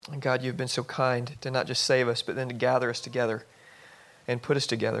And God, you've been so kind to not just save us, but then to gather us together and put us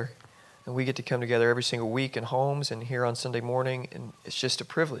together. And we get to come together every single week in homes and here on Sunday morning, and it's just a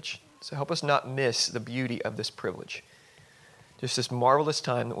privilege. So help us not miss the beauty of this privilege. Just this marvelous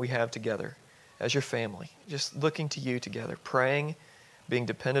time that we have together as your family, just looking to you together, praying, being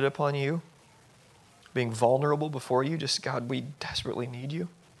dependent upon you, being vulnerable before you. Just, God, we desperately need you.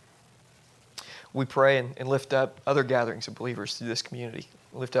 We pray and lift up other gatherings of believers through this community.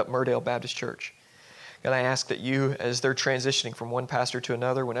 Lift up Murdale Baptist Church. And I ask that you, as they're transitioning from one pastor to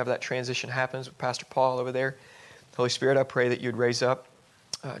another, whenever that transition happens with Pastor Paul over there, Holy Spirit, I pray that you'd raise up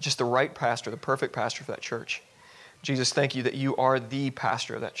just the right pastor, the perfect pastor for that church. Jesus, thank you that you are the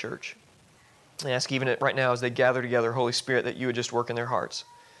pastor of that church. I ask even right now as they gather together, Holy Spirit, that you would just work in their hearts.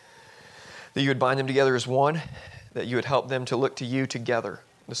 That you would bind them together as one, that you would help them to look to you together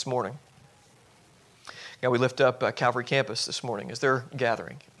this morning. God, we lift up Calvary Campus this morning as they're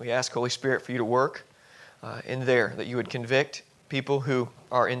gathering. We ask, Holy Spirit, for you to work in there, that you would convict people who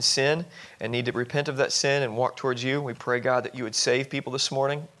are in sin and need to repent of that sin and walk towards you. We pray, God, that you would save people this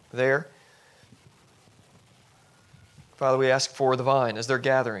morning there. Father, we ask for the Vine as they're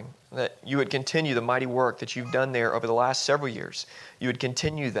gathering, that you would continue the mighty work that you've done there over the last several years. You would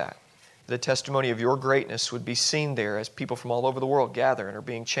continue that. The testimony of your greatness would be seen there as people from all over the world gather and are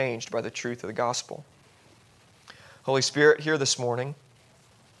being changed by the truth of the gospel. Holy Spirit, here this morning,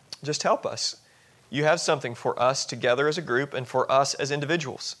 just help us. You have something for us together as a group and for us as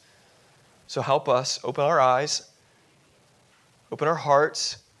individuals. So help us, open our eyes, open our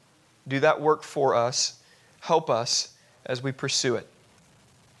hearts, do that work for us. Help us as we pursue it.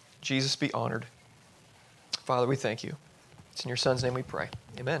 Jesus be honored. Father, we thank you. It's in your Son's name we pray.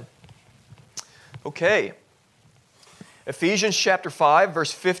 Amen. Okay. Ephesians chapter 5,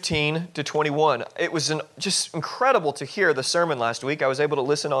 verse 15 to 21. It was just incredible to hear the sermon last week. I was able to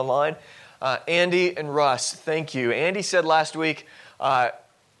listen online. Andy and Russ, thank you. Andy said last week,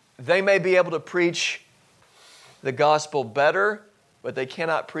 they may be able to preach the gospel better, but they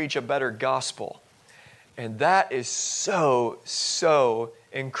cannot preach a better gospel. And that is so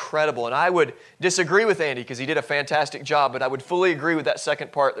incredible. And I would disagree with Andy because he did a fantastic job, but I would fully agree with that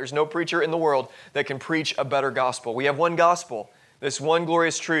second part. There's no preacher in the world that can preach a better gospel. We have one gospel, this one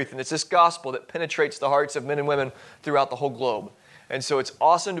glorious truth, and it's this gospel that penetrates the hearts of men and women throughout the whole globe. And so it's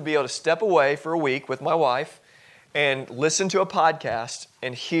awesome to be able to step away for a week with my wife and listen to a podcast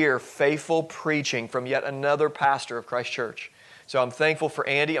and hear faithful preaching from yet another pastor of Christ Church. So I'm thankful for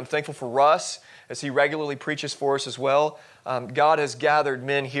Andy. I'm thankful for Russ as he regularly preaches for us as well. God has gathered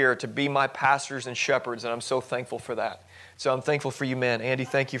men here to be my pastors and shepherds, and I'm so thankful for that. So I'm thankful for you men. Andy,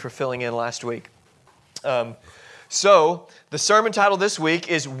 thank you for filling in last week. So the sermon title this week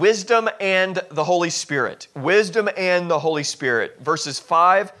is Wisdom and the Holy Spirit. Wisdom and the Holy Spirit.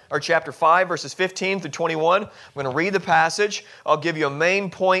 Chapter 5, verses 15 through 21. I'm going to read the passage. I'll give you a main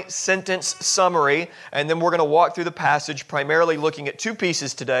point sentence summary, and then we're going to walk through the passage, primarily looking at two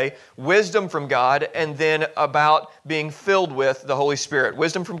pieces today. Wisdom from God, and then about being filled with the Holy Spirit.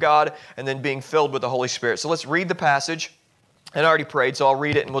 Wisdom from God, and then being filled with the Holy Spirit. So let's read the passage. And I already prayed, so I'll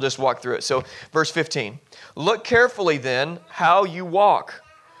read it and we'll just walk through it. So, verse 15. Look carefully then how you walk,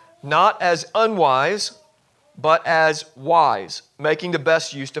 not as unwise, but as wise, making the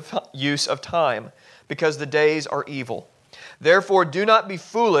best use of time, because the days are evil. Therefore, do not be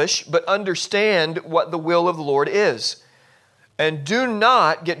foolish, but understand what the will of the Lord is. And do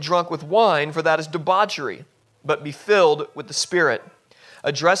not get drunk with wine, for that is debauchery, but be filled with the Spirit,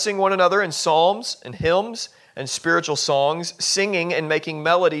 addressing one another in psalms and hymns and spiritual songs, singing and making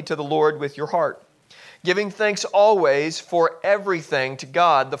melody to the Lord with your heart, giving thanks always for everything to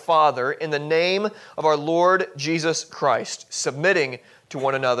God the Father in the name of our Lord Jesus Christ, submitting to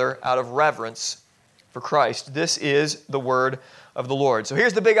one another out of reverence for Christ. This is the word of the Lord. So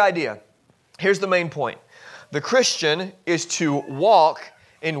here's the big idea. Here's the main point. The Christian is to walk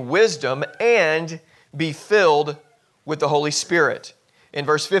in wisdom and be filled with the Holy Spirit. In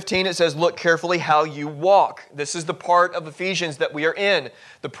verse 15, it says, look carefully how you walk. This is the part of Ephesians that we are in.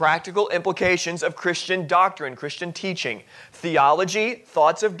 The practical implications of Christian doctrine, Christian teaching. Theology,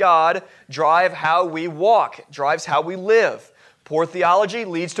 thoughts of God, drive how we walk, drives how we live. Poor theology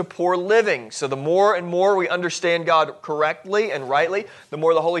leads to poor living. So the more and more we understand God correctly and rightly, the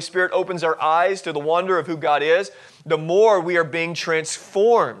more the Holy Spirit opens our eyes to the wonder of who God is, the more we are being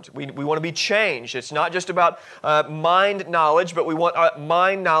transformed. We want to be changed. It's not just about mind knowledge, but we want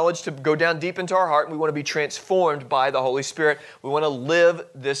mind knowledge to go down deep into our heart, and we want to be transformed by the Holy Spirit. We want to live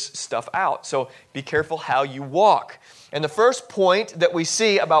this stuff out. So be careful how you walk. And the first point that we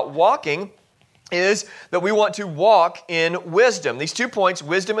see about walking is that we want to walk in wisdom. These 2 points,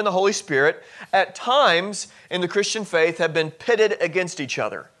 wisdom and the Holy Spirit, at times in the Christian faith have been pitted against each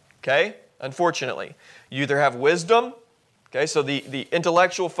other, okay? Unfortunately. You either have wisdom, okay, so the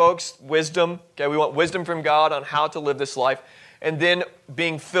intellectual folks, wisdom, okay, we want wisdom from God on how to live this life, and then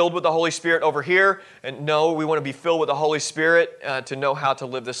being filled with the Holy Spirit over here, and no, we want to be filled with the Holy Spirit to know how to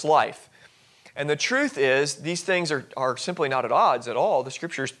live this life. And the truth is, these things are simply not at odds at all. The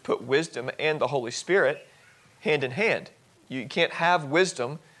Scriptures put wisdom and the Holy Spirit hand in hand. You can't have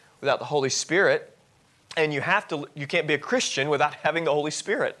wisdom without the Holy Spirit, and you can't be a Christian without having the Holy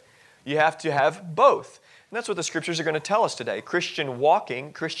Spirit. You have to have both. And that's what the Scriptures are going to tell us today. Christian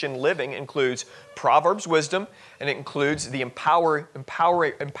walking, Christian living includes Proverbs wisdom, and it includes the empowered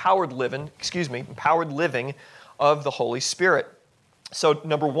living of the Holy Spirit. So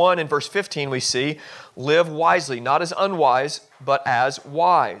number 1, in verse 15, we see, live wisely, not as unwise, but as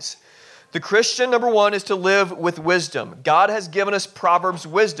wise. The Christian, number 1, is to live with wisdom. God has given us Proverbs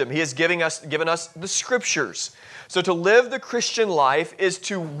wisdom. He has given us the Scriptures. So to live the Christian life is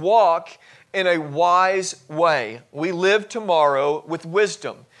to walk in a wise way. We live tomorrow with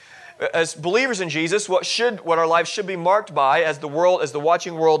wisdom. As believers in Jesus, what our lives should be marked by, as the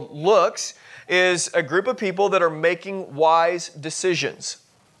watching world looks, is a group of people that are making wise decisions.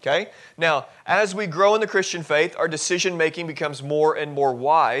 Okay? Now, as we grow in the Christian faith, our decision-making becomes more and more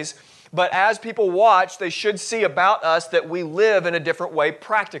wise. But as people watch, they should see about us that we live in a different way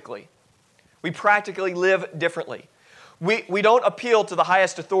practically. We practically live differently. We don't appeal to the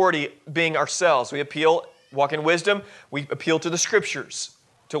highest authority being ourselves. We walk in wisdom, we appeal to the Scriptures.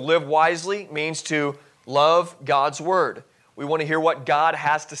 To live wisely means to love God's Word. We want to hear what God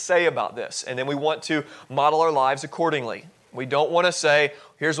has to say about this, and then we want to model our lives accordingly. We don't want to say,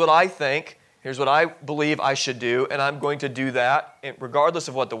 here's what I think, here's what I believe I should do, and I'm going to do that, and regardless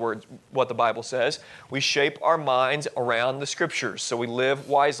of what the Bible says. We shape our minds around the Scriptures, so we live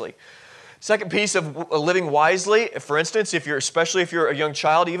wisely. Second piece of living wisely, for instance, especially if you're a young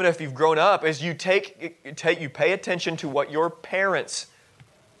child, even if you've grown up, is you pay attention to what your parents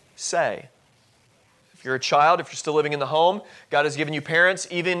say. If you're a child, if you're still living in the home, God has given you parents,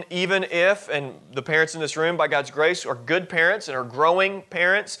 even if, and the parents in this room, by God's grace, are good parents and are growing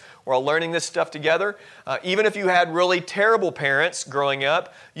parents. We're all learning this stuff together. Even if you had really terrible parents growing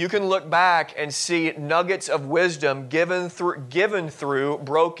up, you can look back and see nuggets of wisdom given through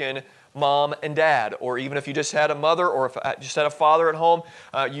broken mom and dad. Or even if you just had a mother or if just had a father at home,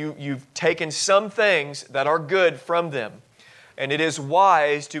 you've taken some things that are good from them. And it is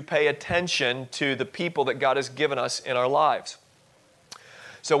wise to pay attention to the people that God has given us in our lives.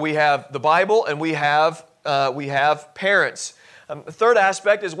 So we have the Bible and we have parents. The third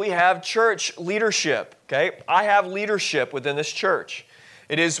aspect is we have church leadership. Okay, I have leadership within this church.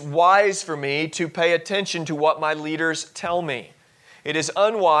 It is wise for me to pay attention to what my leaders tell me. It is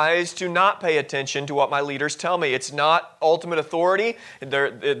unwise to not pay attention to what my leaders tell me. It's not ultimate authority.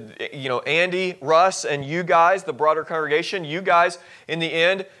 Andy, Russ, and you guys, the broader congregation, you guys, in the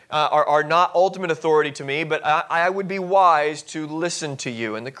end, are not ultimate authority to me, but I would be wise to listen to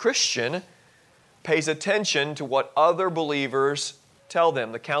you. And the Christian pays attention to what other believers tell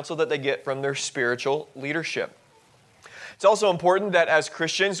them, the counsel that they get from their spiritual leadership. It's also important that as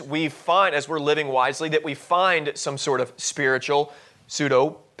Christians, as we're living wisely, that we find some sort of spiritual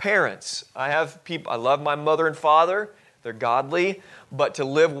pseudo-parents. I love my mother and father. They're godly. But to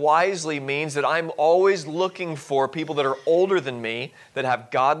live wisely means that I'm always looking for people that are older than me, that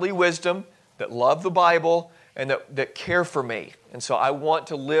have godly wisdom, that love the Bible, and that care for me. And so I want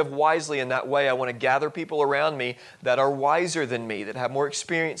to live wisely in that way. I want to gather people around me that are wiser than me, that have more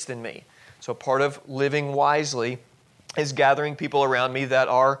experience than me. So part of living wisely is gathering people around me that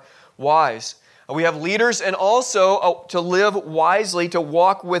are wise. We have leaders, and also to live wisely, to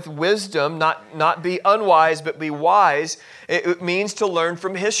walk with wisdom, not be unwise, but be wise. It means to learn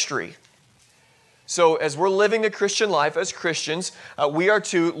from history. So as we're living the Christian life as Christians, we are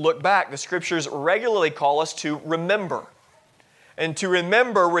to look back. The Scriptures regularly call us to remember. And to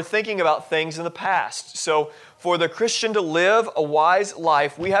remember, we're thinking about things in the past. So for the Christian to live a wise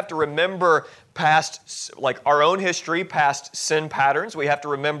life, we have to remember past, like our own history, past sin patterns. We have to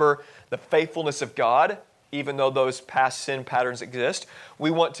remember the faithfulness of God, even though those past sin patterns exist. We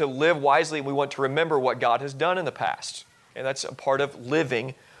want to live wisely, and we want to remember what God has done in the past. And that's a part of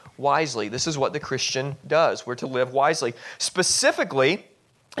living wisely. This is what the Christian does. We're to live wisely. Specifically,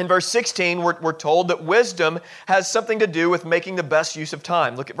 in verse 16, we're told that wisdom has something to do with making the best use of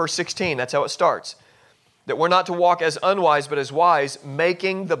time. Look at verse 16. That's how it starts. That we're not to walk as unwise, but as wise,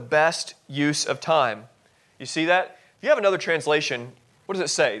 making the best use of time. You see that? If you have another translation, what does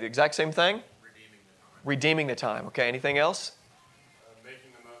it say? The exact same thing? Redeeming Redeeming the time. Okay, anything else?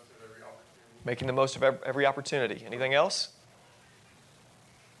 Making the most of every opportunity. Making the most of every opportunity. Anything else?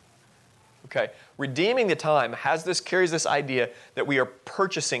 Okay, redeeming the time carries this idea that we are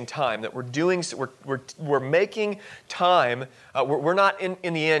purchasing time, that we're making time. We're not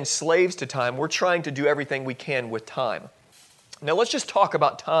in the end slaves to time. We're trying to do everything we can with time. Now let's just talk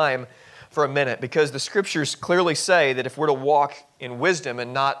about time for a minute, because the scriptures clearly say that if we're to walk in wisdom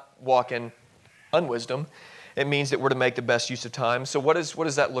and not walk in unwisdom, it means that we're to make the best use of time. So what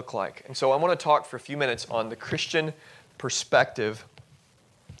does that look like? And so I want to talk for a few minutes on the Christian perspective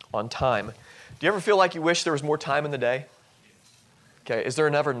on time. Do you ever feel like you wish there was more time in the day? Okay, is there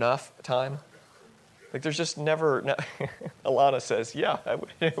never enough time? Like there's just never, Alana says, yeah.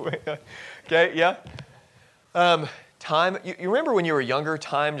 Okay, yeah. Time, you remember when you were younger,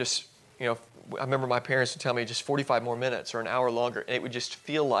 time just, I remember my parents would tell me just 45 more minutes or an hour longer, and it would just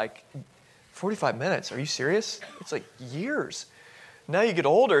feel like, 45 minutes, are you serious? It's like years. Now you get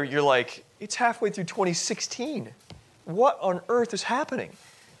older, you're like, it's halfway through 2016. What on earth is happening?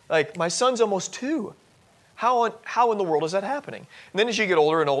 Like, my son's almost 2. How in the world is that happening? And then as you get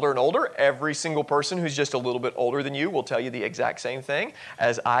older and older and older, every single person who's just a little bit older than you will tell you the exact same thing.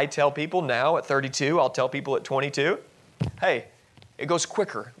 As I tell people now at 32, I'll tell people at 22, hey, it goes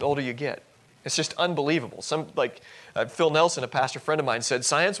quicker the older you get. It's just unbelievable. Phil Nelson, a pastor friend of mine, said,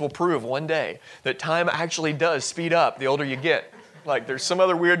 science will prove one day that time actually does speed up the older you get. Like, there's some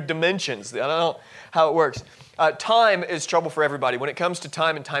other weird dimensions. I don't know how it works. Time is trouble for everybody. When it comes to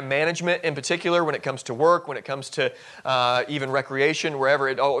time and time management in particular, when it comes to work, when it comes to even recreation, wherever,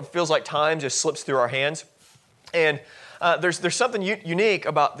 it feels like time just slips through our hands. And there's something unique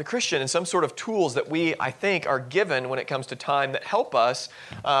about the Christian and some sort of tools that I think, are given when it comes to time that help us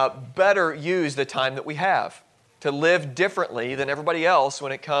better use the time that we have, to live differently than everybody else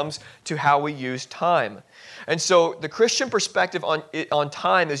when it comes to how we use time. And so the Christian perspective on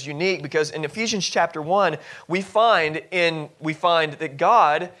time is unique, because in Ephesians chapter 1, we find that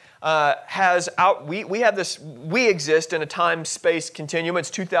God we exist in a time-space continuum. It's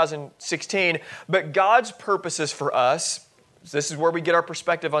 2016, but God's purposes for us, this is where we get our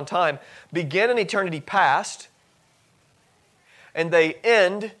perspective on time, begin in eternity past, and they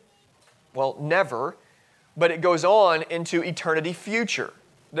end, never, but it goes on into eternity future.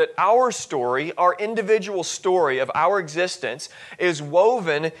 That our story, our individual story of our existence, is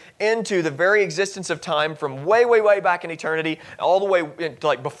woven into the very existence of time from way, way, way back in eternity, all the way into,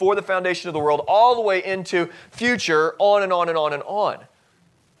 like, before the foundation of the world, all the way into future, on and on and on and on.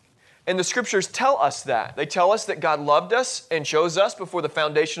 And the scriptures tell us that. They tell us that God loved us and chose us before the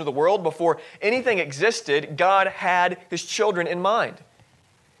foundation of the world. Before anything existed, God had His children in mind.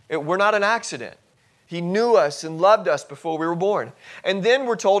 We're not an accident. He knew us and loved us before we were born. And then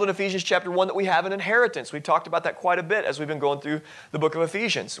we're told in Ephesians chapter 1 that we have an inheritance. We've talked about that quite a bit as we've been going through the book of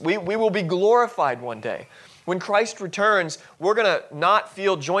Ephesians. We will be glorified one day. When Christ returns, we're going to not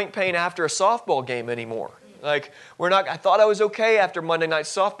feel joint pain after a softball game anymore. Like, I thought I was okay after Monday night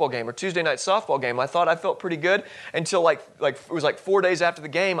softball game or Tuesday night softball game. I thought I felt pretty good until it was 4 days after the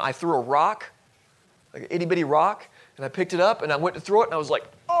game, I threw a rock, like an itty bitty rock, and I picked it up and I went to throw it and I was like,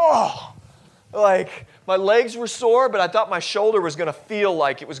 oh! Like, my legs were sore, but I thought my shoulder was going to feel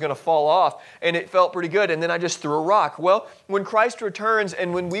like it was going to fall off, and it felt pretty good, and then I just threw a rock. Well, when Christ returns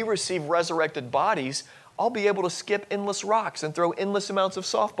and when we receive resurrected bodies, I'll be able to skip endless rocks and throw endless amounts of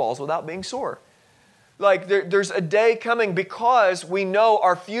softballs without being sore. Like, there's a day coming because we know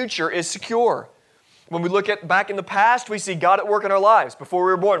our future is secure. When we look back in the past, we see God at work in our lives before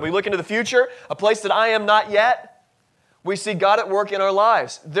we were born. We look into the future, a place that I am not yet, we see God at work in our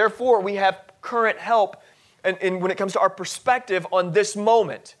lives. Therefore, we have current help and when it comes to our perspective on this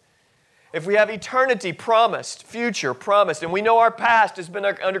moment. If we have eternity promised, future promised, and we know our past has been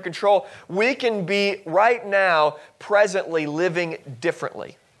under control, we can be right now, presently living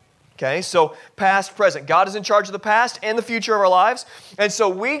differently. Okay, so past, present. God is in charge of the past and the future of our lives. And so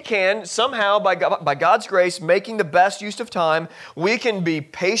we can somehow, by God's grace, making the best use of time, we can be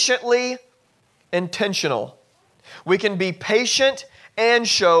patiently intentional. We can be patient and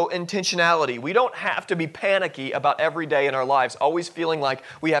show intentionality. We don't have to be panicky about every day in our lives, always feeling like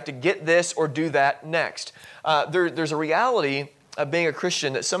we have to get this or do that next. There's a reality of being a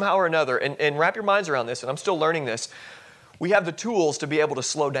Christian that somehow or another, and wrap your minds around this, and I'm still learning this, we have the tools to be able to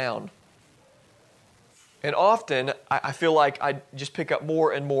slow down. And often, I feel like I just pick up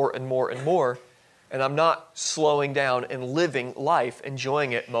more and more and more and more, and I'm not slowing down and living life,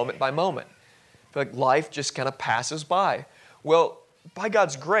 enjoying it moment by moment. I feel like life just kind of passes by. Well, by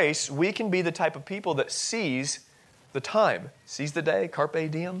God's grace, we can be the type of people that sees the time, sees the day,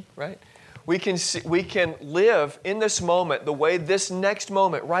 carpe diem, right? We can live in this moment the way this next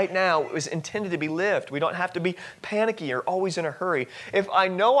moment right now is intended to be lived. We don't have to be panicky or always in a hurry. If I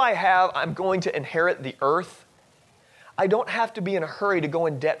know I'm going to inherit the earth, I don't have to be in a hurry to go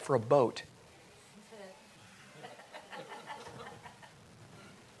in debt for a boat.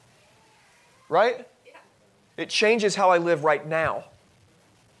 Right? It changes how I live right now.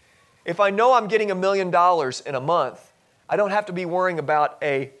 If I know I'm getting $1 million in a month, I don't have to be worrying about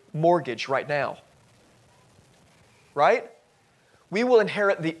a mortgage right now. Right? We will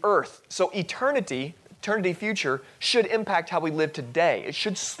inherit the earth. So eternity future, should impact how we live today. It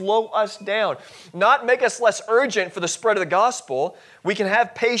should slow us down, not make us less urgent for the spread of the gospel. We can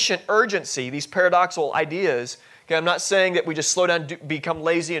have patient urgency, these paradoxical ideas. Okay, I'm not saying that we just slow down, become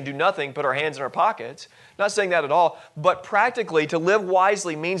lazy and do nothing, put our hands in our pockets. I'm not saying that at all. But practically, to live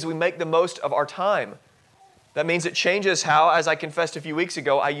wisely means we make the most of our time. That means it changes how, as I confessed a few weeks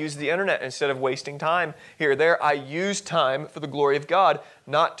ago, I use the internet instead of wasting time here or there. I use time for the glory of God,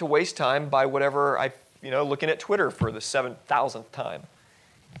 not to waste time by whatever looking at Twitter for the 7,000th time.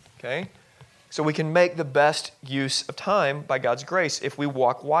 Okay? So we can make the best use of time by God's grace if we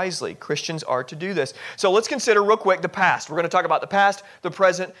walk wisely. Christians are to do this. So let's consider real quick the past. We're going to talk about the past, the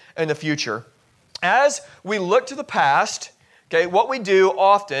present, and the future. As we look to the past, okay, what we do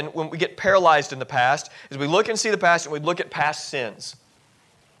often when we get paralyzed in the past is we look and see the past and we look at past sins.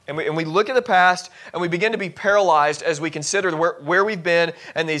 And we look at the past and we begin to be paralyzed as we consider where we've been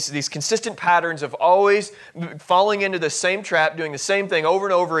and these consistent patterns of always falling into the same trap, doing the same thing over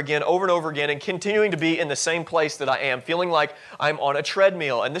and over again, and continuing to be in the same place that I am, feeling like I'm on a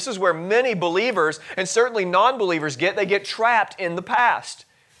treadmill. And this is where many believers and certainly non-believers they get trapped in the past.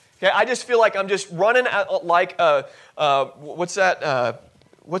 Okay, I just feel like I'm just running like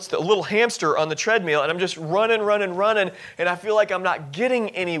what's the little hamster on the treadmill, and I'm just running, and I feel like I'm not getting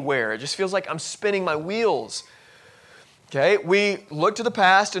anywhere. It just feels like I'm spinning my wheels. Okay, we look to the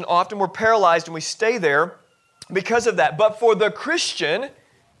past, and often we're paralyzed, and we stay there because of that. But for the Christian,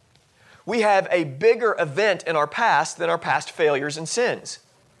 we have a bigger event in our past than our past failures and sins.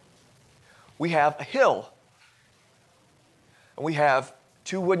 We have a hill, and we have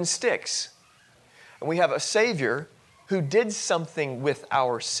 2 wooden sticks, and we have a Savior who did something with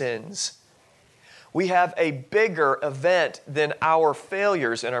our sins. We have a bigger event than our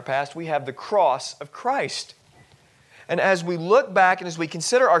failures in our past. We have the cross of Christ. And as we look back and as we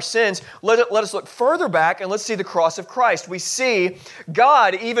consider our sins, let us look further back and let's see the cross of Christ. We see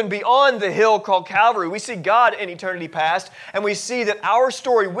God even beyond the hill called Calvary. We see God in eternity past, and we see that our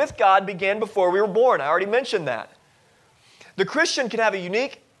story with God began before we were born. I already mentioned that. The Christian can have a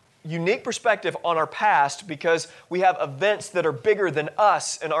unique perspective on our past because we have events that are bigger than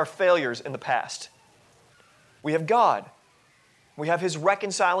us and our failures in the past. We have God. We have His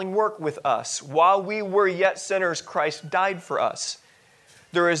reconciling work with us. While we were yet sinners, Christ died for us.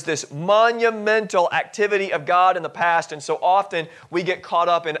 There is this monumental activity of God in the past, and so often we get caught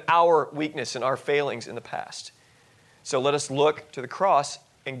up in our weakness and our failings in the past. So let us look to the cross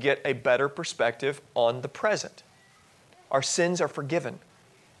and get a better perspective on the present. Our sins are forgiven.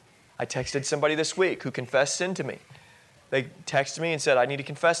 I texted somebody this week who confessed sin to me. They texted me and said, I need to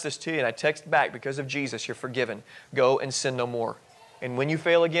confess this to you. And I texted back, because of Jesus, you're forgiven. Go and sin no more. And when you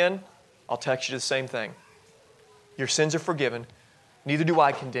fail again, I'll text you the same thing. Your sins are forgiven. Neither do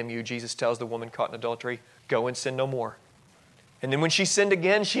I condemn you, Jesus tells the woman caught in adultery. Go and sin no more. And then when she sinned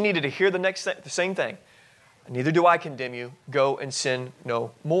again, she needed to hear the same thing. Neither do I condemn you. Go and sin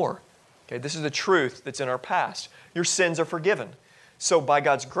no more. Okay, this is the truth that's in our past. Your sins are forgiven. So by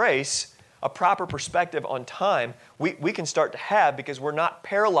God's grace, a proper perspective on time, we can start to have because we're not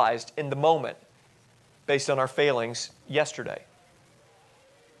paralyzed in the moment based on our failings yesterday,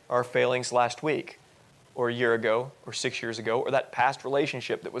 our failings last week, or a year ago, or 6 years ago, or that past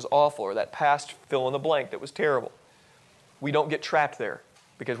relationship that was awful, or that past fill in the blank that was terrible. We don't get trapped there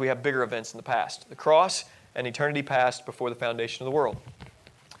because we have bigger events in the past. The cross and eternity past before the foundation of the world.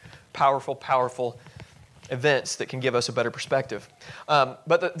 Powerful, powerful events that can give us a better perspective.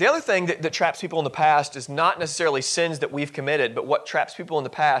 But the other thing that traps people in the past is not necessarily sins that we've committed, but what traps people in the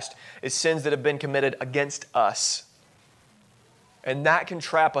past is sins that have been committed against us. And that can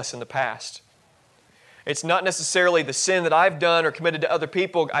trap us in the past. It's not necessarily the sin that I've done or committed to other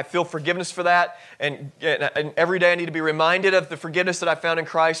people. I feel forgiveness for that, and every day I need to be reminded of the forgiveness that I found in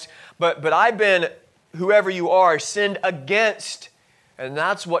Christ. But I've been, whoever you are, sinned against, and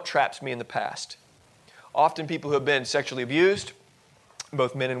that's what traps me in the past. Often people who have been sexually abused,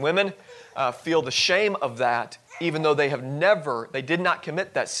 both men and women, feel the shame of that, even though they did not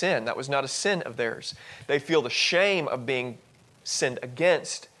commit that sin. That was not a sin of theirs. They feel the shame of being sinned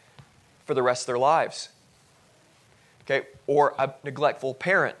against for the rest of their lives. Okay, or a neglectful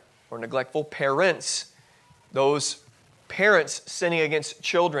parent or neglectful parents. Those parents sinning against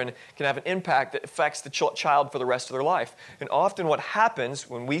children can have an impact that affects the child for the rest of their life. And often what happens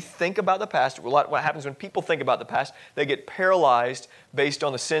when we think about the past, what happens when people think about the past, they get paralyzed based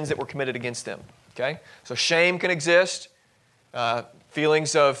on the sins that were committed against them. Okay, so shame can exist.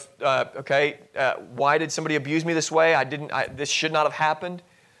 Feelings of, why did somebody abuse me this way? This should not have happened.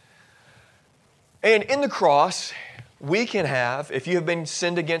 And in the cross, we can have, if you have been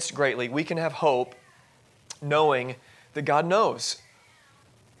sinned against greatly, we can have hope knowing that God knows.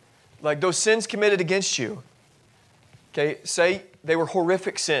 Like those sins committed against you, okay, say they were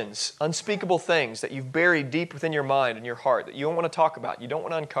horrific sins, unspeakable things that you've buried deep within your mind and your heart that you don't want to talk about, you don't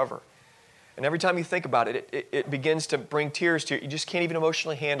want to uncover. And every time you think about it, it begins to bring tears to you. You just can't even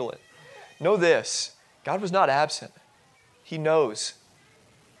emotionally handle it. Know this, God was not absent. He knows.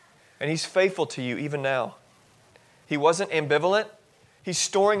 And He's faithful to you even now. He wasn't ambivalent. He's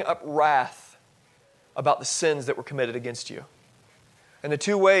storing up wrath about the sins that were committed against you. And the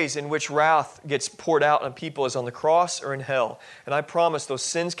two ways in which wrath gets poured out on people is on the cross or in hell. And I promise those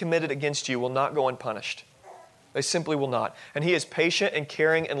sins committed against you will not go unpunished. They simply will not. And He is patient and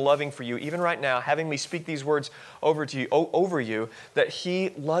caring and loving for you, even right now, having me speak these words over you, that He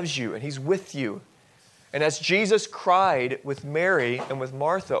loves you and He's with you. And as Jesus cried with Mary and with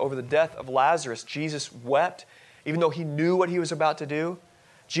Martha over the death of Lazarus, Jesus wept, even though He knew what He was about to do.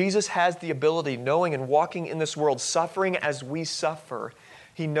 Jesus has the ability, knowing and walking in this world, suffering as we suffer.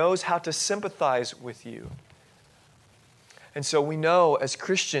 He knows how to sympathize with you. And so we know as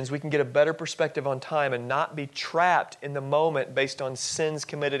Christians we can get a better perspective on time and not be trapped in the moment based on sins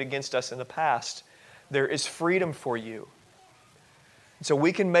committed against us in the past. There is freedom for you. And so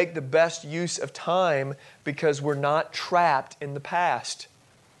we can make the best use of time because we're not trapped in the past.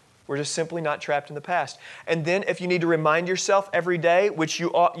 We're just simply not trapped in the past. And then if you need to remind yourself every day, which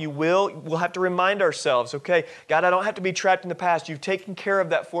we'll have to remind ourselves, okay, God, I don't have to be trapped in the past. You've taken care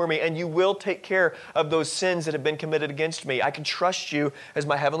of that for me, and you will take care of those sins that have been committed against me. I can trust you as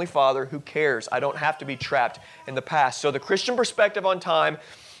my Heavenly Father who cares. I don't have to be trapped in the past. So the Christian perspective on time,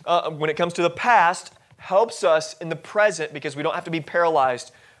 when it comes to the past, helps us in the present because we don't have to be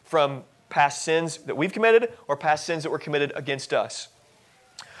paralyzed from past sins that we've committed or past sins that were committed against us.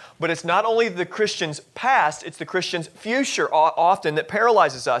 But it's not only the Christian's past, it's the Christian's future often that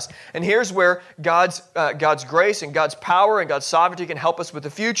paralyzes us. And here's where God's grace and God's power and God's sovereignty can help us with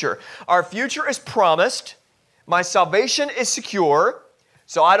the future. Our future is promised. My salvation is secure,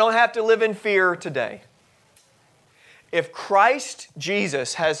 so I don't have to live in fear today. If Christ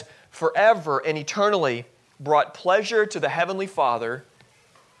Jesus has forever and eternally brought pleasure to the Heavenly Father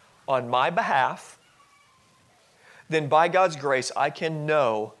on my behalf, then by God's grace I can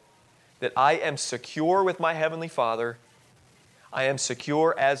know that I am secure with my Heavenly Father. I am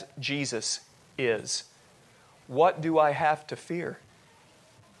secure as Jesus is. What do I have to fear?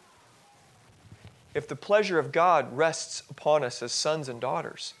 If the pleasure of God rests upon us as sons and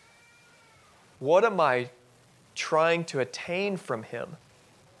daughters, what am I trying to attain from Him?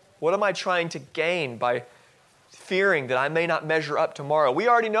 What am I trying to gain by fearing that I may not measure up tomorrow? We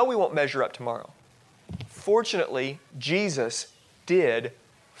already know we won't measure up tomorrow. Fortunately, Jesus did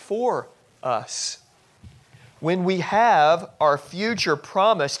for us. When we have our future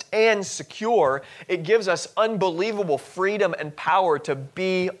promised and secure, it gives us unbelievable freedom and power to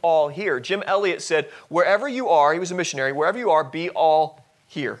be all here. Jim Elliot said, wherever you are, he was a missionary, wherever you are, be all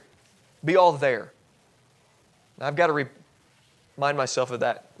here. Be all there. And I've got to remind myself of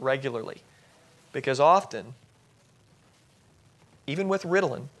that regularly because often, even with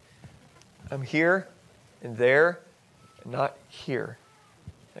Ritalin, I'm here and there and not here.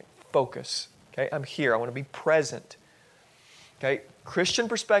 Focus. Okay, I'm here. I want to be present. Okay, Christian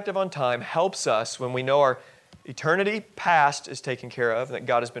perspective on time helps us when we know our eternity past is taken care of, that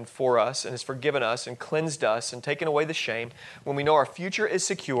God has been for us and has forgiven us and cleansed us and taken away the shame. When we know our future is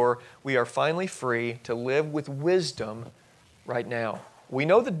secure, we are finally free to live with wisdom right now. We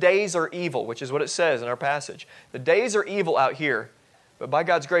know the days are evil, which is what it says in our passage. The days are evil out here, but by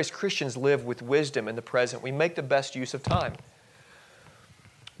God's grace, Christians live with wisdom in the present. We make the best use of time.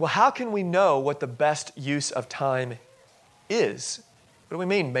 Well, how can we know what the best use of time is? What do we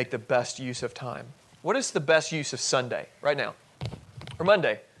mean, make the best use of time? What is the best use of Sunday right now? Or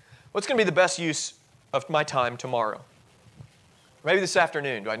Monday? What's going to be the best use of my time tomorrow? Maybe this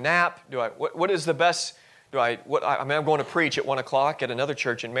afternoon. Do I nap? What is the best? I'm going to preach at 1 o'clock at another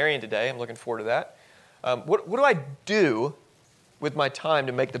church in Marion today. I'm looking forward to that. What do I do with my time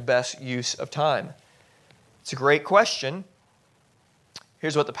to make the best use of time? It's a great question.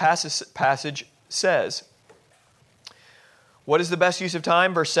 Here's what the passage says. What is the best use of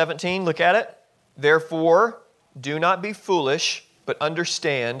time? Verse 17, look at it. Therefore, do not be foolish, but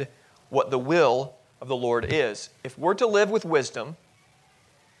understand what the will of the Lord is. If we're to live with wisdom,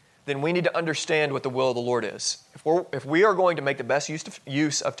 then we need to understand what the will of the Lord is. If we are going to make the best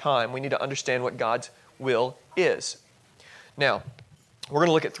use of time, we need to understand what God's will is. Now, we're going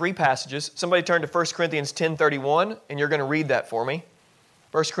to look at 3 passages. Somebody turn to 1 Corinthians 10:31, and you're going to read that for me.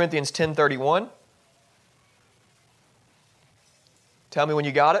 1 Corinthians 10:31. Tell me when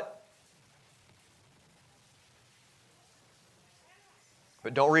you got it.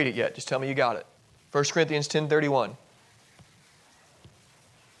 But don't read it yet. Just tell me you got it. 1 Corinthians 10:31.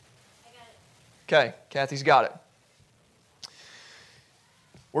 Okay, Kathy's got it.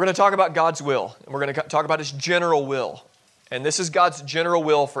 We're going to talk about God's will, and we're going to talk about His general will. And this is God's general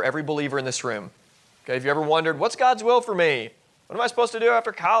will for every believer in this room. Okay, have you ever wondered, what's God's will for me? What am I supposed to do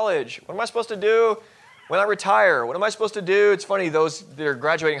after college? What am I supposed to do when I retire? What am I supposed to do? It's funny, those that are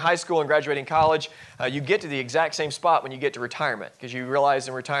graduating high school and graduating college, you get to the exact same spot when you get to retirement, because you realize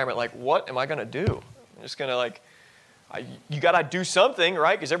in retirement, like, what am I going to do? I'm just going to you got to do something,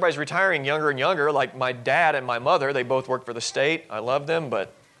 right? Because everybody's retiring younger and younger. Like my dad and my mother, they both work for the state. I love them,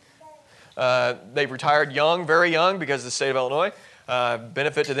 but they retired young, very young, because of the state of Illinois.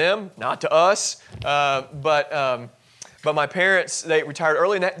 Benefit to them, not to us. But my parents, they retired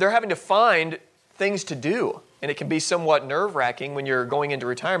early, and they're having to find things to do. And it can be somewhat nerve-wracking when you're going into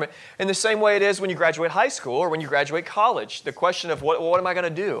retirement. In the same way it is when you graduate high school or when you graduate college. The question of what am I going to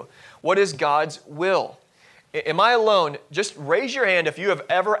do? What is God's will? Am I alone? Just raise your hand if you have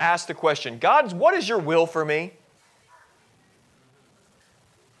ever asked the question, God, what is your will for me?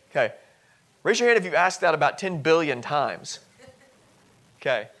 Okay. Raise your hand if you've asked that about 10 billion times.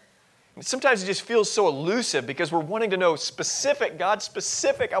 Okay. Sometimes it just feels so elusive because we're wanting to know specific, God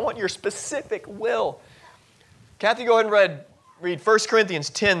specific. I want your specific will. Kathy, go ahead and read 1 Corinthians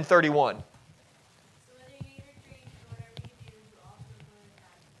 10:31.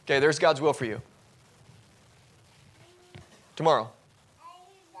 Okay, there's God's will for you. Tomorrow.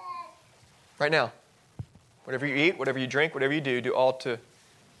 Right now. Whatever you eat, whatever you drink, whatever you do all to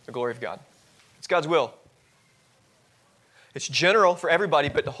the glory of God. It's God's will. It's general for everybody,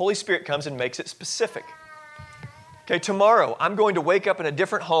 but the Holy Spirit comes and makes it specific. Okay, tomorrow, I'm going to wake up in a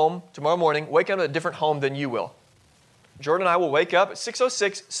different home, tomorrow morning, wake up in a different home than you will. Jordan and I will wake up at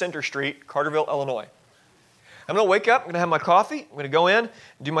 606 Center Street, Carterville, Illinois. I'm going to wake up, I'm going to have my coffee, I'm going to go in,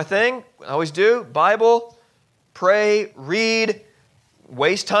 do my thing, I always do, Bible, pray, read,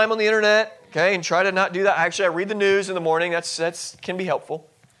 waste time on the internet, okay, and try to not do that. Actually, I read the news in the morning. That's can be helpful.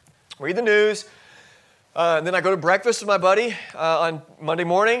 Read the news. And then I go to breakfast with my buddy on Monday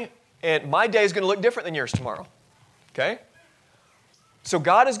morning, and my day is going to look different than yours tomorrow, okay? So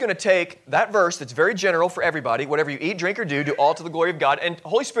God is going to take that verse that's very general for everybody, whatever you eat, drink, or do all to the glory of God, and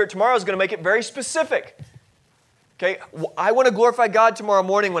Holy Spirit tomorrow is going to make it very specific. Okay, I want to glorify God tomorrow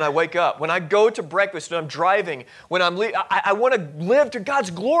morning when I wake up, when I go to breakfast, when I'm driving, when I'm I want to live to God's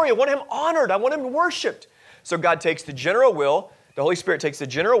glory. I want Him honored. I want Him worshipped. So God takes the general will, the Holy Spirit takes the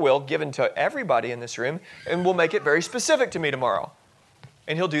general will given to everybody in this room, and will make it very specific to me tomorrow.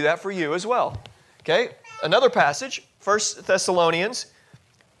 And He'll do that for you as well. Okay, another passage, 1 Thessalonians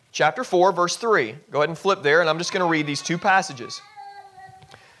chapter 4, verse 3. Go ahead and flip there, and I'm just going to read these 2 passages.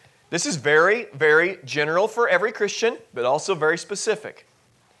 This is very, very general for every Christian, but also very specific.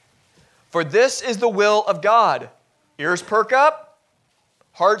 For this is the will of God. Ears perk up,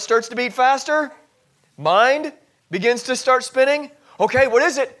 heart starts to beat faster, mind begins to start spinning. Okay, what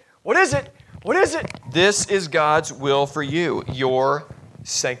is it? What is it? What is it? This is God's will for you, your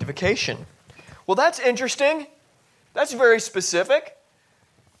sanctification. Well, that's interesting. That's very specific.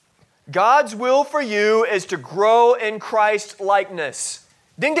 God's will for you is to grow in Christ likeness.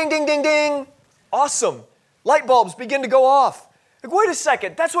 Ding, ding, ding, ding, ding. Awesome. Light bulbs begin to go off. Like, wait a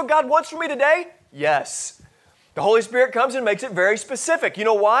second, that's what God wants for me today? Yes. The Holy Spirit comes and makes it very specific. You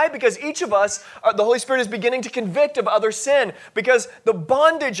know why? Because each of us, the Holy Spirit is beginning to convict of other sin, because the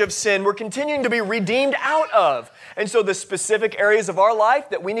bondage of sin we're continuing to be redeemed out of. And so the specific areas of our life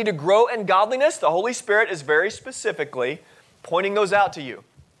that we need to grow in godliness, the Holy Spirit is very specifically pointing those out to you.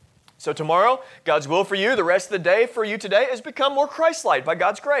 So tomorrow, God's will for you, the rest of the day for you today, is become more Christ-like by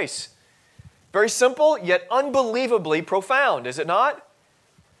God's grace. Very simple, yet unbelievably profound, is it not?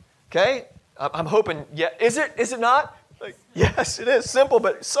 Okay? I'm hoping, yeah. Is it not? Yes, it is. Simple,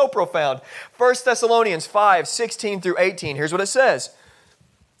 but so profound. 1 Thessalonians 5, 16 through 18. Here's what it says.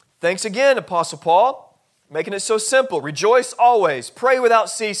 Thanks again, Apostle Paul, Making it so simple. Rejoice always. Pray without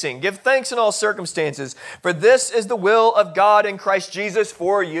ceasing. Give thanks in all circumstances. For this is the will of God in Christ Jesus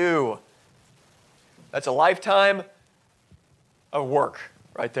for you. That's a lifetime of work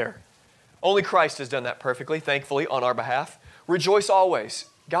right there. Only Christ has done that perfectly, thankfully, on our behalf. Rejoice always.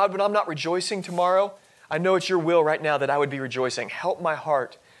 God, when I'm not rejoicing tomorrow, I know it's your will right now that I would be rejoicing. Help my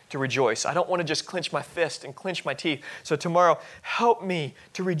heart to rejoice. I don't want to just clench my fist and clench my teeth. So tomorrow, help me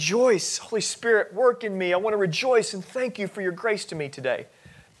to rejoice. Holy Spirit, work in me. I want to rejoice and thank you for your grace to me today.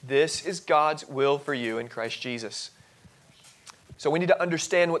 This is God's will for you in Christ Jesus. So we need to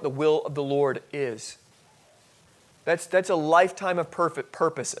understand what the will of the Lord is. That's a lifetime of perfect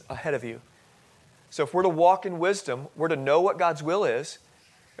purpose ahead of you. So if we're to walk in wisdom, we're to know what God's will is,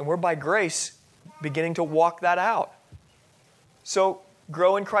 and we're by grace beginning to walk that out. So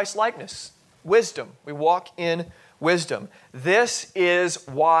grow in Christ's likeness. Wisdom. We walk in wisdom. This is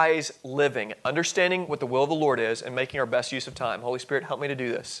wise living. Understanding what the will of the Lord is and making our best use of time. Holy Spirit, help me to do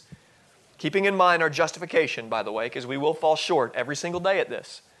this. Keeping in mind our justification, by the way, because we will fall short every single day at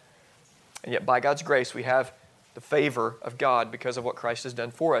this. And yet by God's grace, we have the favor of God because of what Christ has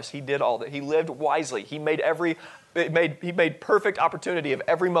done for us. He did all that. He lived wisely. He made perfect opportunity of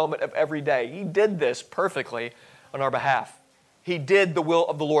every moment of every day. He did this perfectly on our behalf. He did the will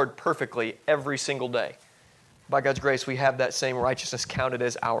of the Lord perfectly every single day. By God's grace, we have that same righteousness counted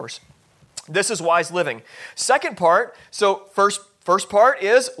as ours. This is wise living. Second part, so first part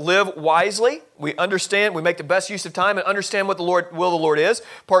is live wisely. We understand, we make the best use of time and understand what the will of the Lord is.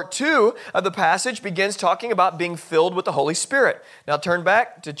 Part 2 of the passage begins talking about being filled with the Holy Spirit. Now turn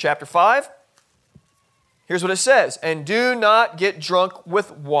back to chapter 5. Here's what it says. And do not get drunk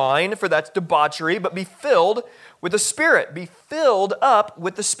with wine, for that's debauchery, but be filled with the Spirit. Be filled up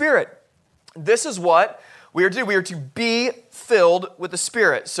with the Spirit. This is what we are to do. We are to be filled with the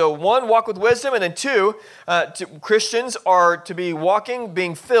Spirit. So 1, walk with wisdom, and then 2, Christians are to be walking,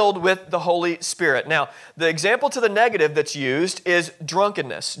 being filled with the Holy Spirit. Now, the example to the negative that's used is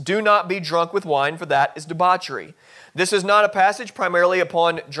drunkenness. Do not be drunk with wine, for that is debauchery. This is not a passage primarily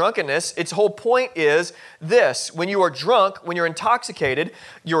upon drunkenness. Its whole point is this. When you are drunk, when you're intoxicated,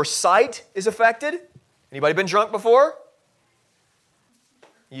 your sight is affected. Anybody been drunk before?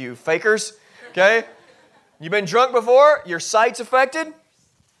 You fakers, okay? You've been drunk before, your sight's affected,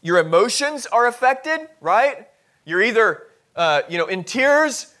 your emotions are affected, right? You're either in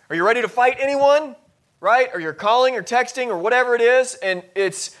tears, or you're ready to fight anyone, right? Or you're calling or texting or whatever it is, and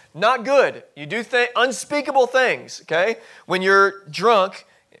it's not good. You do unspeakable things, okay? When you're drunk,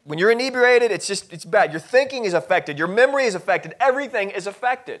 when you're inebriated, it's bad. Your thinking is affected, your memory is affected, everything is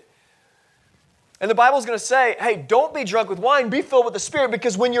affected. And the Bible's going to say, hey, don't be drunk with wine, be filled with the Spirit,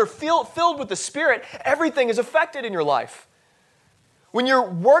 because when you're filled with the Spirit, everything is affected in your life. When you're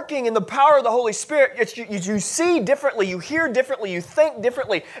working in the power of the Holy Spirit, you see differently, you hear differently, you think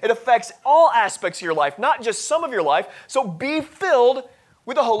differently. It affects all aspects of your life, not just some of your life. So be filled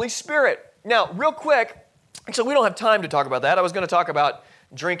with the Holy Spirit. Now, real quick, actually we don't have time to talk about that. I was going to talk about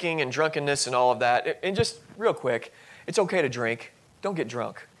drinking and drunkenness and all of that. And just real quick, it's okay to drink. Don't get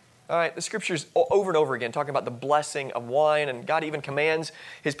drunk. All right, the Scriptures over and over again talking about the blessing of wine, and God even commands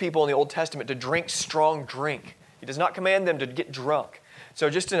His people in the Old Testament to drink strong drink. He does not command them to get drunk. So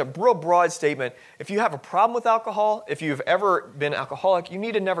just in a real broad statement, if you have a problem with alcohol, if you've ever been alcoholic, you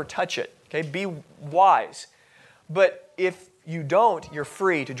need to never touch it. Okay, be wise. But if you don't, you're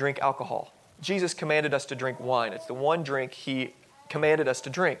free to drink alcohol. Jesus commanded us to drink wine. It's the one drink He commanded us to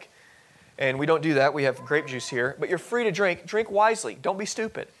drink. And we don't do that. We have grape juice here. But you're free to drink. Drink wisely. Don't be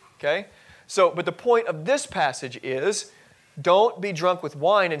stupid. Okay? But the point of this passage is, don't be drunk with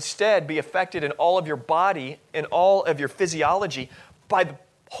wine. Instead, be affected in all of your body and all of your physiology by the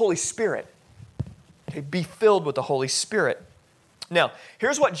Holy Spirit. Okay? Be filled with the Holy Spirit. Now,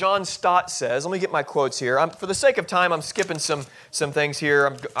 here's what John Stott says. Let me get my quotes here. For the sake of time, I'm skipping some things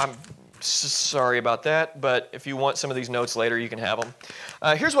here. I'm sorry about that, but if you want some of these notes later, you can have them.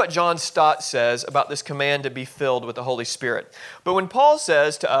 Here's what John Stott says about this command to be filled with the Holy Spirit. But when Paul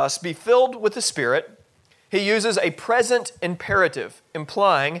says to us, be filled with the Spirit, he uses a present imperative,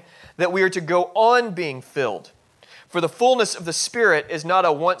 implying that we are to go on being filled. For the fullness of the Spirit is not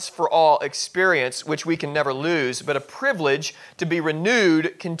a once-for-all experience which we can never lose, but a privilege to be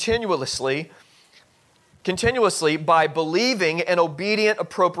renewed continuously by believing and obedient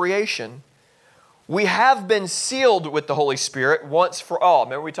appropriation. We have been sealed with the Holy Spirit once for all.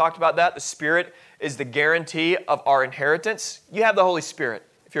 Remember we talked about that? The Spirit is the guarantee of our inheritance. You have the Holy Spirit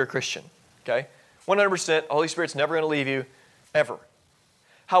if you're a Christian, okay? 100%, the Holy Spirit's never going to leave you, ever.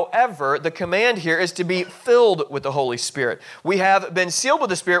 However, the command here is to be filled with the Holy Spirit. We have been sealed with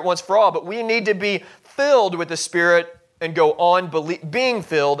the Spirit once for all, but we need to be filled with the Spirit and go on being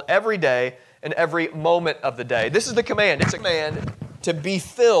filled every day and every moment of the day. This is the command. It's a command to be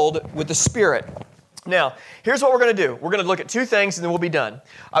filled with the Spirit. Now, here's what we're going to do. We're going to look at two things and then we'll be done.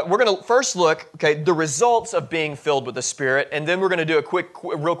 We're going to first look, the results of being filled with the Spirit, and then we're going to do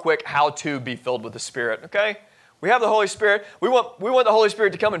a real quick how to be filled with the Spirit, okay? We have the Holy Spirit. We want the Holy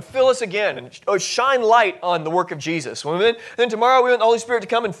Spirit to come and fill us again and shine light on the work of Jesus. Then tomorrow we want the Holy Spirit to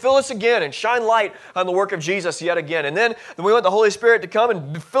come and fill us again and shine light on the work of Jesus yet again. And then we want the Holy Spirit to come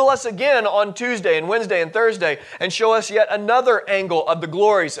and fill us again on Tuesday and Wednesday and Thursday and show us yet another angle of the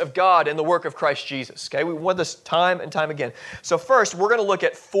glories of God and the work of Christ Jesus. Okay, we want this time and time again. So first, we're going to look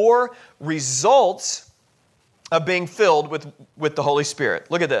at 4 results of being filled with the Holy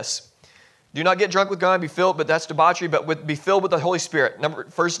Spirit. Look at this. Do not get drunk with wine, be filled, but that's debauchery, but be filled with the Holy Spirit.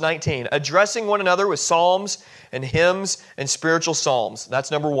 Verse 19, addressing one another with psalms and hymns and spiritual psalms.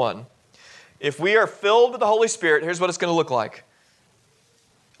 That's number 1. If we are filled with the Holy Spirit, here's what it's going to look like.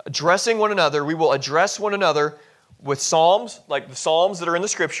 Addressing one another, we will address one another with psalms, like the psalms that are in the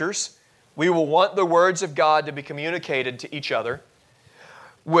Scriptures. We will want the words of God to be communicated to each other.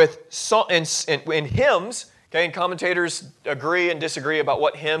 In hymns, okay, and commentators agree and disagree about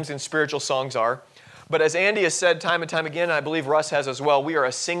what hymns and spiritual songs are. But as Andy has said time and time again, and I believe Russ has as well, we are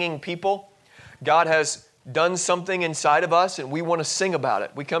a singing people. God has done something inside of us, and we want to sing about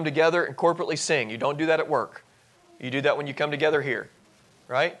it. We come together and corporately sing. You don't do that at work. You do that when you come together here,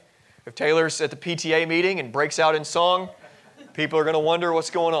 right? If Taylor's at the PTA meeting and breaks out in song, people are going to wonder what's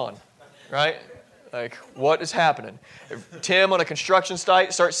going on, right? Like, what is happening? If Tim on a construction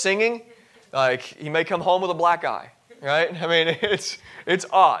site starts singing, like, he may come home with a black eye, right? I mean, it's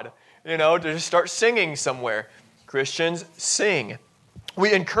odd, to just start singing somewhere. Christians sing.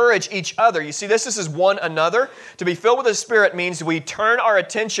 We encourage each other. You see, this is one another. To be filled with the Spirit means we turn our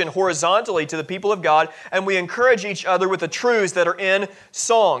attention horizontally to the people of God, and we encourage each other with the truths that are in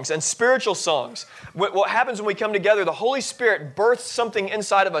songs and spiritual songs. What happens when we come together, the Holy Spirit births something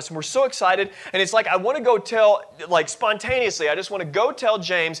inside of us, and we're so excited, and it's like, I want to go tell, spontaneously, I just want to go tell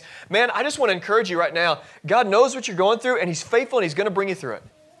James, man, I just want to encourage you right now. God knows what you're going through, and He's faithful, and He's going to bring you through it.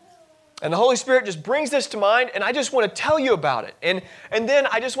 And the Holy Spirit just brings this to mind, and I just want to tell you about it. And then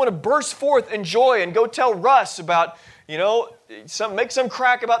I just want to burst forth in joy and go tell Russ about, make some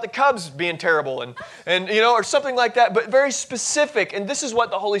crack about the Cubs being terrible and or something like that, but very specific. And this is what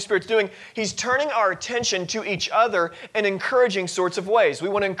the Holy Spirit's doing. He's turning our attention to each other in encouraging sorts of ways. We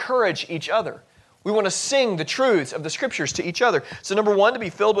want to encourage each other. We want to sing the truths of the Scriptures to each other. So number 1, to be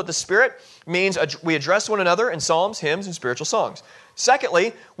filled with the Spirit means we address one another in psalms, hymns, and spiritual songs.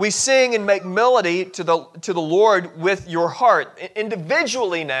 Secondly, we sing and make melody to the Lord with your heart.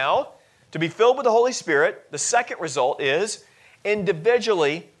 Individually now, to be filled with the Holy Spirit, the second result is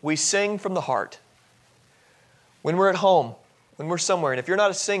individually we sing from the heart. When we're at home, when we're somewhere, and if you're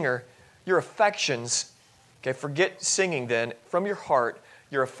not a singer, your affections, forget singing then, from your heart,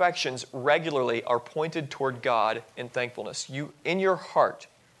 your affections regularly are pointed toward God in thankfulness. You, in your heart,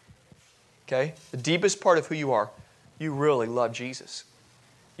 the deepest part of who you are, you really love Jesus.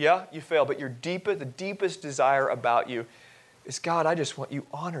 Yeah, you fail, but the deepest desire about you is, God, I just want you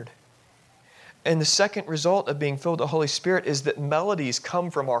honored. And the second result of being filled with the Holy Spirit is that melodies come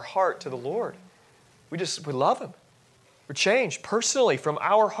from our heart to the Lord. We love Him. We're changed personally from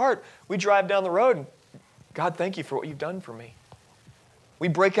our heart. We drive down the road and, God, thank you for what you've done for me. We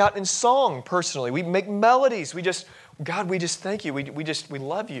break out in song personally. We make melodies. God, we just thank you. We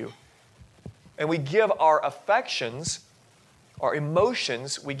love you. And we give our affections, our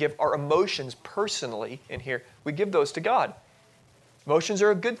emotions, we give our emotions personally in here. We give those to God. Emotions are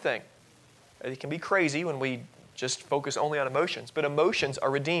a good thing. It can be crazy when we just focus only on emotions, but emotions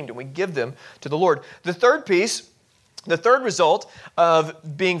are redeemed and we give them to the Lord. The third result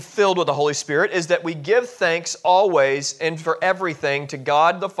of being filled with the Holy Spirit is that we give thanks always and for everything to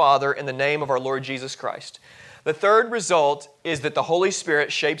God the Father in the name of our Lord Jesus Christ. The third result is that the Holy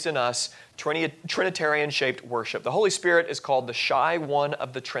Spirit shapes in us Trinitarian-shaped worship. The Holy Spirit is called the shy one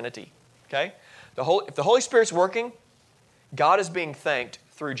of the Trinity. Okay? If the Holy Spirit's working, God is being thanked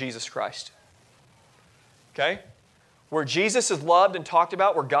through Jesus Christ. Okay? Where Jesus is loved and talked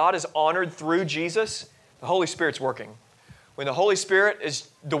about, where God is honored through Jesus, the Holy Spirit's working. When the Holy Spirit is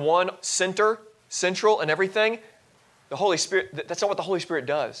the one central in everything, the Holy Spirit, that's not what the Holy Spirit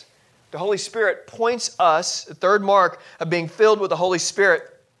does. The Holy Spirit points us, the third mark of being filled with the Holy Spirit,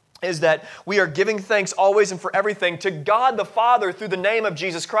 is that we are giving thanks always and for everything to God the Father through the name of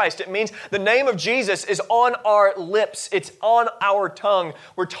Jesus Christ. It means the name of Jesus is on our lips. It's on our tongue.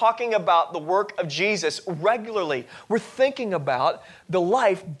 We're talking about the work of Jesus regularly. We're thinking about the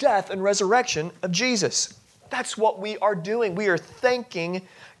life, death, and resurrection of Jesus. That's what we are doing. We are thanking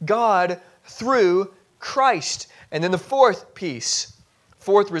God through Christ. And then the fourth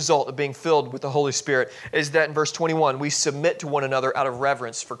result of being filled with the Holy Spirit is that in verse 21, we submit to one another out of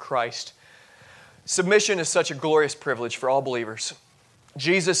reverence for Christ. Submission is such a glorious privilege for all believers.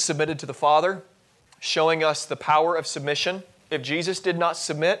 Jesus submitted to the Father, showing us the power of submission. If Jesus did not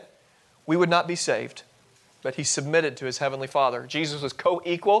submit, we would not be saved. But He submitted to His Heavenly Father. Jesus was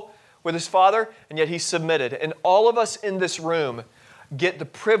co-equal with His Father, and yet He submitted. And all of us in this room get the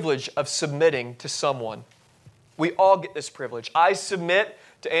privilege of submitting to someone. We all get this privilege. I submit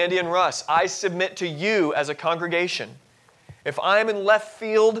to Andy and Russ. I submit to you as a congregation. If I'm in left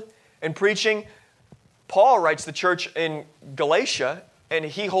field and preaching, Paul writes the church in Galatia, and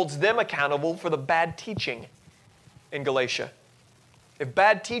he holds them accountable for the bad teaching in Galatia. If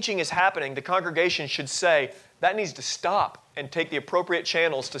bad teaching is happening, the congregation should say, that needs to stop, and take the appropriate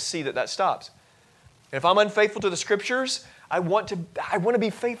channels to see that that stops. And if I'm unfaithful to the Scriptures, I want to be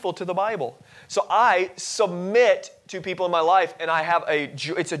faithful to the Bible. So I submit to people in my life, and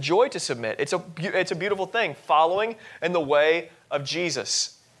it's a joy to submit. It's a beautiful thing, following in the way of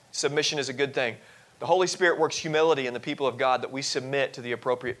Jesus. Submission is a good thing. The Holy Spirit works humility in the people of God that we submit to the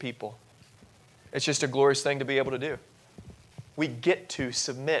appropriate people. It's just a glorious thing to be able to do. We get to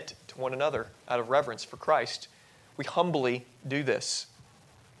submit to one another out of reverence for Christ. We humbly do this.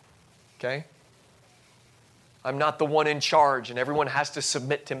 Okay? I'm not the one in charge and everyone has to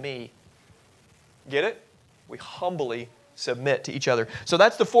submit to me. Get it? We humbly submit to each other. So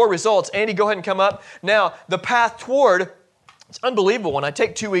that's the 4 results. Andy, go ahead and come up. Now, the path toward, it's unbelievable. When I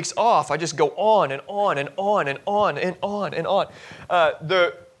take 2 weeks off, I just go on and on and on and on and on and on.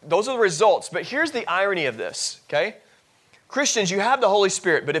 Those are the results. But here's the irony of this, okay? Christians, you have the Holy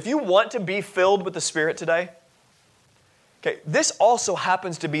Spirit, but if you want to be filled with the Spirit today, okay, this also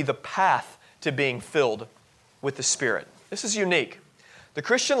happens to be the path to being filled with the Spirit. This is unique. The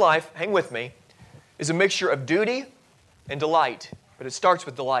Christian life, hang with me, is a mixture of duty and delight, but it starts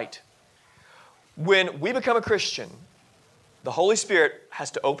with delight. When we become a Christian, the Holy Spirit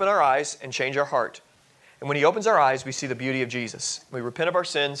has to open our eyes and change our heart. And when He opens our eyes, we see the beauty of Jesus. We repent of our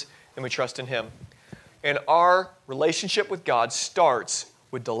sins and we trust in Him. And our relationship with God starts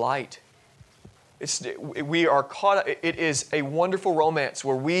with delight. We are caught. It is a wonderful romance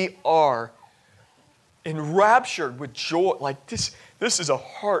where we are enraptured with joy. Like this is a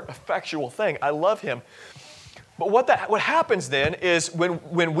heart effectual thing. I love Him. But what happens then is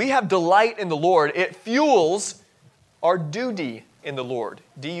when we have delight in the Lord, it fuels our duty in the Lord.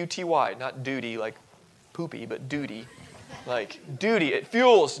 D-U-T-Y, not duty like poopy, but duty. Like duty, it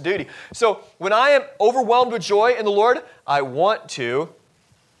fuels duty. So when I am overwhelmed with joy in the Lord, I want to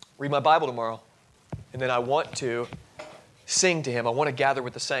read my Bible tomorrow. And then I want to sing to Him. I want to gather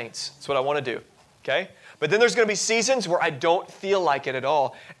with the saints. That's what I want to do. Okay? But then there's going to be seasons where I don't feel like it at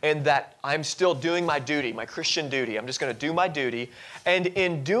all, and that I'm still doing my duty, my Christian duty. I'm just going to do my duty. And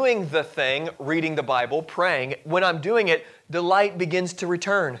in doing the thing, reading the Bible, praying, when I'm doing it, delight begins to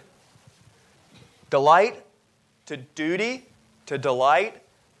return. Delight to duty, to delight,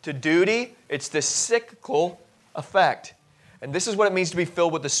 to duty. It's this cyclical effect. And this is what it means to be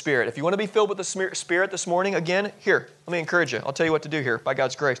filled with the Spirit. If you want to be filled with the Spirit this morning, again, here, let me encourage you. I'll tell you what to do here by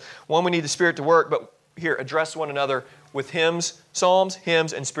God's grace. One, we need the Spirit to work, but here, address one another with hymns, psalms,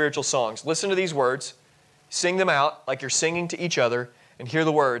 hymns, and spiritual songs. Listen to these words. Sing them out like you're singing to each other, and hear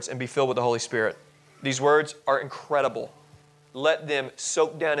the words and be filled with the Holy Spirit. These words are incredible. Let them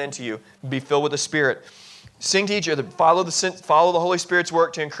soak down into you. Be filled with the Spirit. Sing to each other. Follow the Holy Spirit's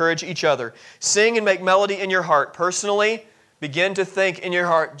work to encourage each other. Sing and make melody in your heart. Personally, begin to think in your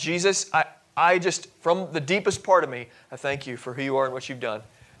heart, Jesus, I just, from the deepest part of me, I thank you for who you are and what you've done.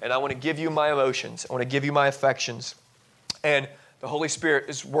 And I want to give you my emotions. I want to give you my affections. And the Holy Spirit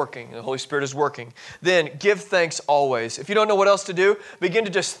is working. The Holy Spirit is working. Then give thanks always. If you don't know what else to do, begin to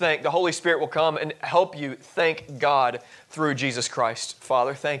just thank. The Holy Spirit will come and help you thank God through Jesus Christ.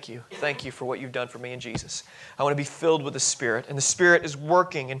 Father, thank you. Thank you for what you've done for me in Jesus. I want to be filled with the Spirit. And the Spirit is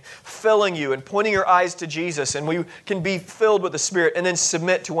working and filling you and pointing your eyes to Jesus. And we can be filled with the Spirit and then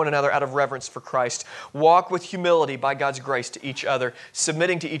submit to one another out of reverence for Christ. Walk with humility by God's grace to each other,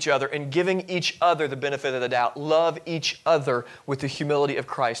 submitting to each other and giving each other the benefit of the doubt. Love each other with the humility of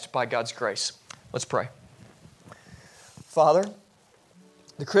Christ by God's grace. Let's pray. Father,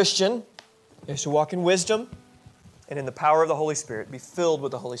 the Christian is to walk in wisdom and in the power of the Holy Spirit, be filled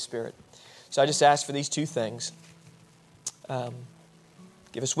with the Holy Spirit. So I just ask for these two things.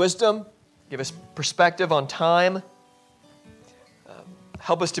 Give us wisdom, give us perspective on time,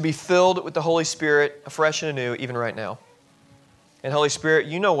 help us to be filled with the Holy Spirit afresh and anew, even right now. And Holy Spirit,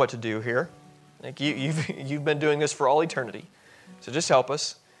 you know what to do here. Like you've been doing this for all eternity. So just help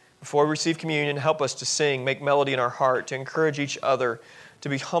us. Before we receive communion, help us to sing, make melody in our heart, to encourage each other, to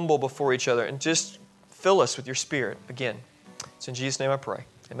be humble before each other, and just fill us with your Spirit again. It's in Jesus' name I pray.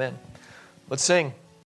 Amen. Let's sing.